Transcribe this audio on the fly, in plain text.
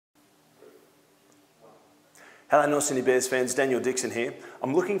Hello North Sydney Bears fans, Daniel Dickson here.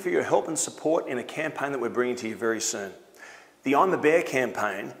 I'm looking for your help and support in a campaign that we're bringing to you very soon. The I'm a Bear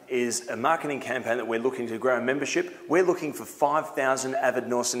campaign is a marketing campaign that we're looking to grow a membership. We're looking for 5,000 avid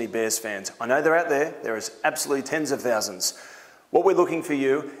North Sydney Bears fans. I know they're out there, there is absolutely tens of thousands. What we're looking for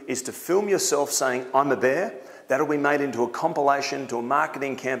you is to film yourself saying I'm a Bear. That'll be made into a compilation, to a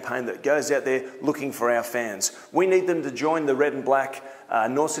marketing campaign that goes out there looking for our fans. We need them to join the red and black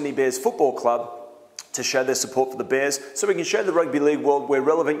North Sydney Bears Football Club to show their support for the Bears, so we can show the rugby league world we're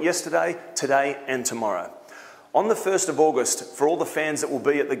relevant yesterday, today and tomorrow. On the 1st of August, for all the fans that will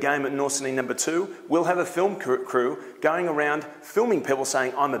be at the game at North Sydney No.2, we'll have a film crew going around filming people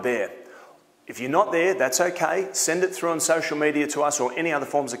saying, I'm a Bear. If you're not there, that's okay. Send it through on social media to us or any other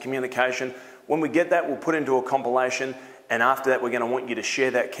forms of communication. When we get that, we'll put into a compilation, and after that, we're going to want you to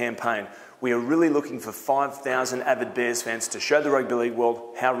share that campaign. We are really looking for 5,000 avid Bears fans to show the rugby league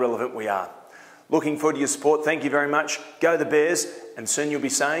world how relevant we are. Looking forward to your support. Thank you very much. Go the Bears, and soon you'll be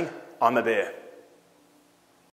saying, I'm a Bear.